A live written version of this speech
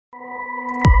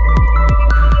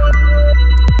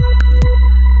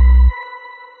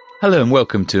Hello and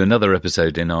welcome to another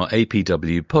episode in our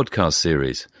APW podcast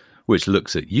series, which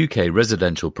looks at UK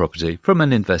residential property from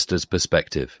an investor's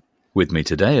perspective. With me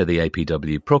today are the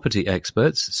APW property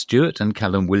experts, Stuart and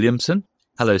Callum Williamson.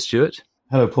 Hello, Stuart.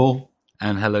 Hello, Paul.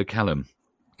 And hello, Callum.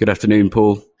 Good afternoon,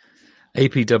 Paul.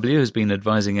 APW has been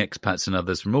advising expats and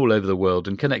others from all over the world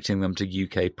and connecting them to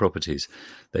UK properties.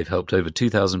 They've helped over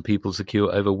 2,000 people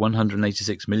secure over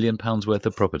 £186 million worth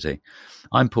of property.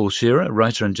 I'm Paul Shearer,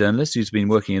 writer and journalist who's been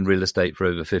working in real estate for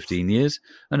over 15 years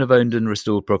and have owned and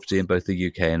restored property in both the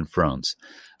UK and France.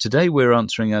 Today we're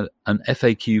answering an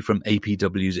FAQ from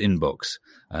APW's inbox.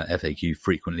 FAQ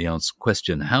frequently asked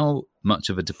question, how much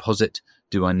of a deposit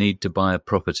do I need to buy a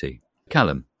property?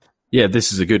 Callum. Yeah,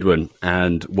 this is a good one,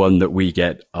 and one that we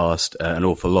get asked an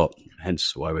awful lot,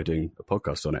 hence why we're doing a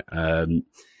podcast on it.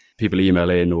 People email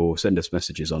in or send us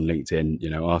messages on LinkedIn,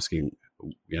 asking,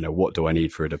 what do I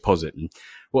need for a deposit? And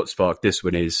what sparked this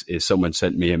one is someone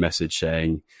sent me a message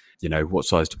saying, what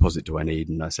size deposit do I need?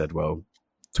 And I said, well,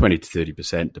 20 to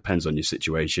 30% depends on your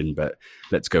situation, but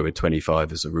let's go with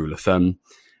 25 as a rule of thumb.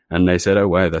 And they said, oh,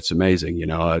 wow, that's amazing.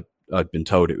 I'd been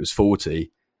told it was 40.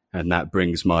 And that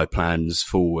brings my plans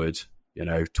forward,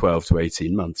 12 to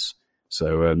 18 months.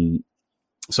 So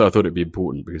I thought it'd be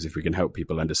important because if we can help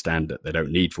people understand that they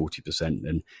don't need 40%,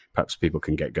 then perhaps people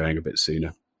can get going a bit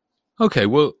sooner. Okay,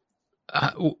 well,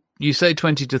 you say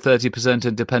 20 to 30%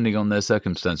 and depending on their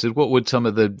circumstances. What would some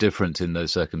of the difference in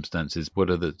those circumstances? What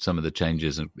are some of the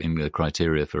changes in the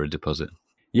criteria for a deposit?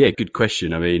 Yeah, good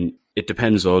question. I mean, it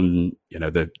depends on,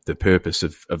 the purpose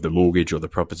of the mortgage or the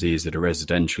property. Is it a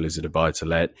residential? Is it a buy to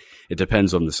let? It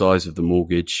depends on the size of the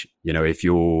mortgage. If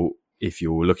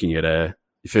you're looking at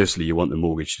firstly, you want the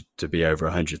mortgage to be over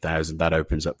 100,000. That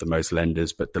opens up the most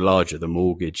lenders. But the larger the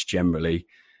mortgage, generally,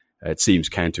 it seems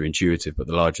counterintuitive, but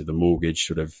the larger the mortgage,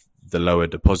 sort of the lower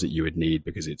deposit you would need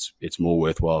because it's more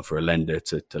worthwhile for a lender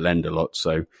to lend a lot.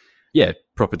 So yeah,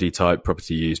 property type,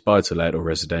 property use, buy to let or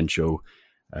residential,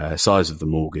 size of the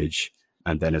mortgage,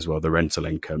 and then as well the rental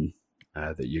income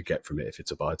that you get from it if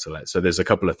it's a buy to let. So there's a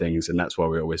couple of things, and that's why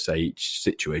we always say each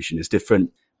situation is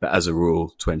different, but as a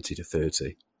rule, 20 to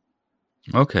 30.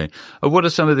 Okay. What are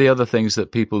some of the other things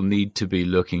that people need to be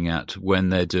looking at when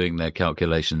they're doing their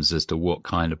calculations as to what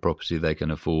kind of property they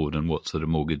can afford and what sort of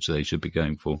mortgage they should be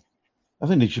going for? I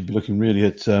think they should be looking really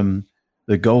at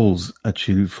the goals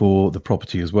actually for the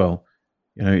property as well.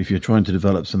 If you're trying to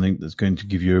develop something that's going to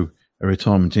give you a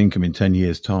retirement income in 10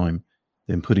 years' time,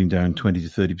 then putting down 20 to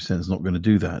 30% is not going to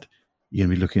do that. You're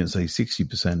going to be looking at, say,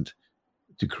 60%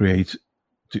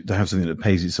 to have something that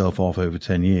pays itself off over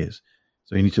 10 years.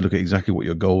 So you need to look at exactly what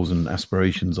your goals and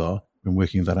aspirations are and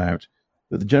working that out.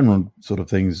 But the general sort of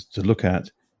things to look at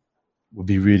would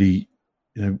be really,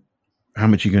 how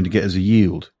much you're going to get as a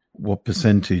yield, what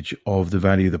percentage of the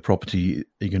value of the property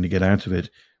you're going to get out of it,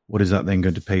 what is that then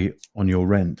going to pay on your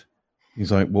rent? Things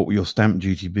like what will your stamp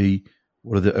duty be?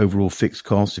 What are the overall fixed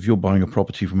costs? If you're buying a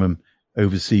property from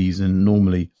overseas, and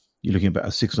normally you're looking at about a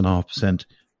 6.5%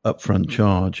 upfront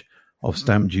charge of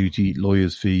stamp duty,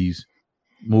 lawyers' fees,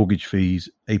 mortgage fees,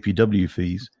 APW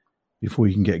fees before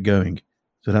you can get going.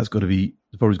 So that's probably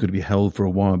going to be held for a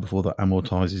while before that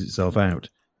amortizes itself out.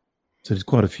 So there's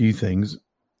quite a few things.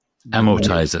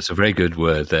 Amortize, that's a very good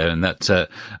word there. And that's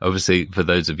obviously, for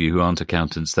those of you who aren't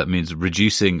accountants, that means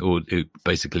reducing or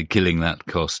basically killing that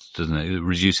cost, doesn't it?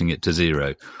 Reducing it to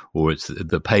zero, or it's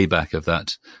the payback of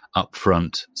that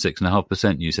upfront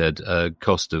 6.5%, you said,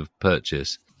 cost of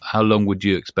purchase. How long would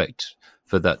you expect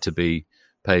for that to be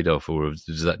paid off, or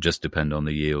does that just depend on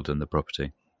the yield and the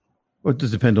property? Well, it does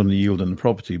depend on the yield and the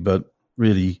property, but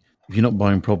really, if you're not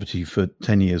buying property for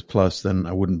 10 years plus, then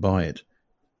I wouldn't buy it.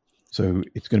 So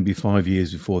it's going to be 5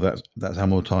 years before that's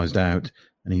amortized out,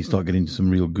 and you start getting into some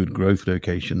real good growth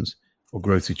locations, or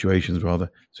growth situations rather.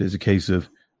 So it's a case of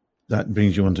that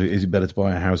brings you on to, is it better to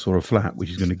buy a house or a flat, which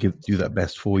is going to do that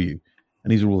best for you?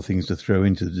 And these are all things to throw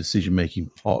into the decision-making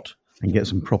pot and get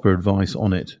some proper advice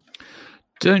on it.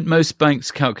 Don't most banks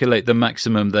calculate the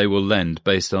maximum they will lend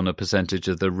based on a percentage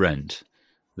of the rent?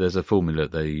 There's a formula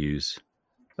they use.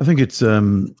 I think it's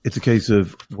a case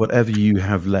of whatever you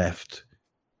have left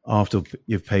after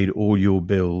you've paid all your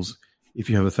bills.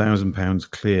 If you have £1,000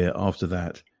 clear after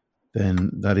that, then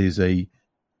that is a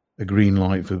green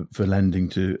light for lending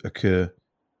to occur.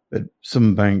 But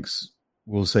some banks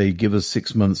will say, give us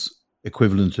 6 months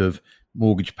equivalent of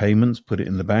mortgage payments, put it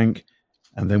in the bank,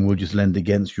 and then we'll just lend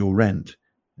against your rent.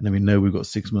 And then we know we've got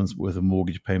 6 months worth of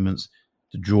mortgage payments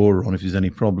to draw on if there's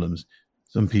any problems.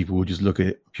 Some people will just look at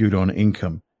it purely on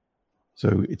income.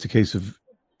 So it's a case of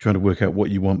trying to work out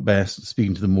what you want best,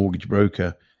 speaking to the mortgage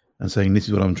broker and saying, this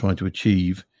is what I'm trying to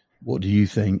achieve. What do you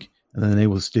think? And then they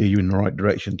will steer you in the right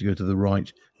direction to go to the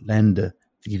right lender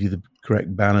to give you the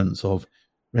correct balance of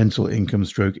rental income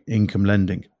stroke income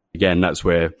lending. Again, that's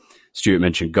where Stuart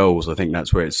mentioned goals. I think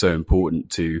that's where it's so important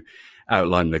to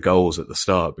outline the goals at the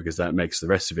start, because that makes the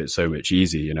rest of it so much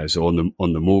easier. You know, so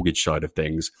on the mortgage side of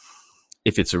things,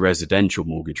 if it's a residential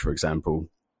mortgage, for example,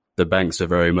 the banks are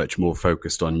very much more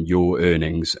focused on your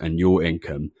earnings and your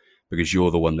income because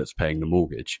you're the one that's paying the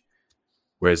mortgage.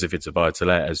 Whereas if it's a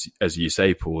buy-to-let, as you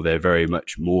say, Paul, they're very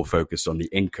much more focused on the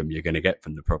income you're going to get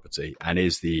from the property, and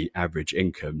is the average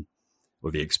income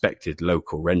or the expected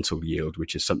local rental yield,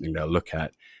 which is something they'll look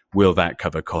at, will that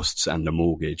cover costs and the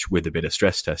mortgage with a bit of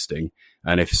stress testing?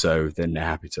 And if so, then they're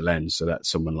happy to lend. So that's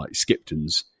someone like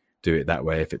Skipton's do it that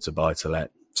way if it's a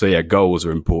buy-to-let. So yeah, goals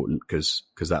are important because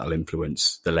that'll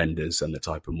influence the lenders and the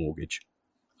type of mortgage.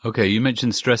 Okay, you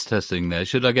mentioned stress testing there.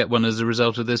 Should I get one as a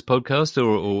result of this podcast,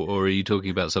 or are you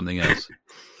talking about something else?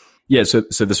 Yeah, so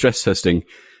the stress testing,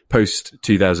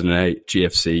 post-2008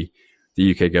 GFC,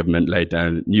 the UK government laid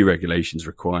down new regulations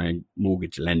requiring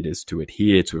mortgage lenders to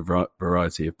adhere to a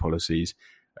variety of policies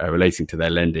relating to their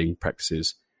lending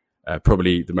practices.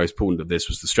 Probably the most important of this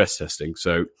was the stress testing.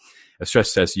 So a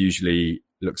stress test usually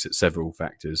looks at several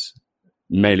factors,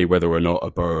 mainly whether or not a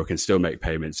borrower can still make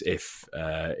payments if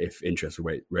interest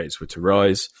rates were to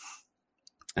rise.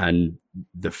 And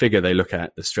the figure they look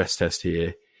at, the stress test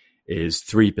here, is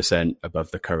 3%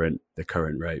 above the current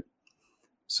rate.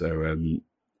 So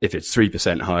if it's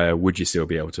 3% higher, would you still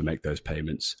be able to make those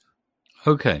payments?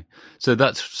 Okay, so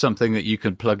that's something that you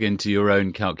can plug into your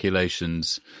own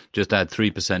calculations. Just add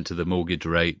 3% to the mortgage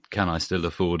rate. Can I still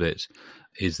afford it?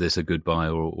 Is this a good buy,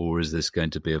 or is this going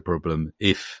to be a problem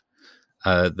if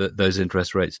those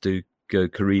interest rates do go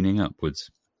careening upwards?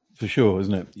 For sure,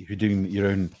 isn't it? If you're doing your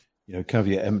own,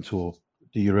 caveat emptor,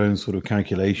 do your own sort of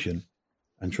calculation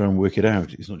and try and work it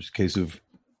out. It's not just a case of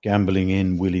gambling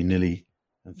in willy-nilly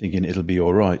and thinking it'll be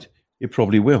all right. It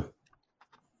probably will.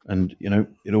 And,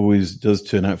 it always does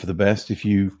turn out for the best if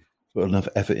you put enough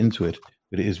effort into it.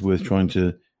 But it is worth trying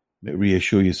to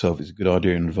reassure yourself it's a good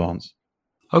idea in advance.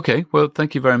 Okay, well,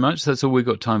 thank you very much. That's all we've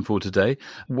got time for today.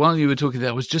 While you were talking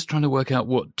there, I was just trying to work out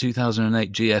what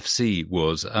 2008 GFC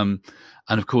was. And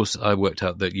of course, I worked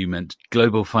out that you meant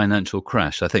global financial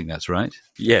crash. I think that's right.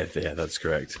 Yeah, that's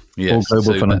correct. Yes, or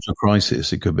global financial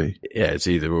crisis, it could be. Yeah, it's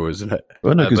either or, isn't it?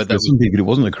 Well, no, because for some people it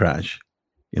wasn't a crash.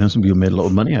 Some people made a lot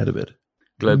of money out of it.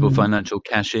 Global financial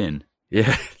cash in.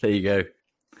 Yeah, there you go.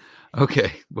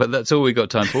 Okay, well, that's all we got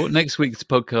time for. Next week's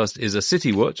podcast is a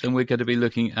City Watch, and we're going to be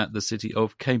looking at the city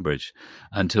of Cambridge.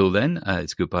 Until then,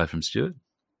 it's goodbye from Stuart.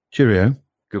 Cheerio.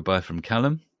 Goodbye from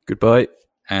Callum. Goodbye.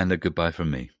 And a goodbye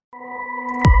from me.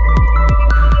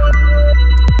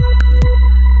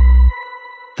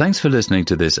 Thanks for listening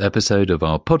to this episode of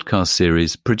our podcast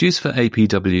series produced for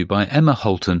APW by Emma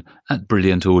Holton at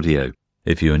Brilliant Audio.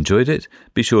 If you enjoyed it,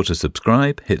 be sure to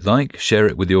subscribe, hit like, share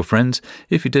it with your friends.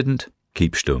 If you didn't,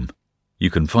 keep stum. You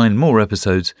can find more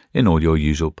episodes in all your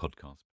usual podcasts.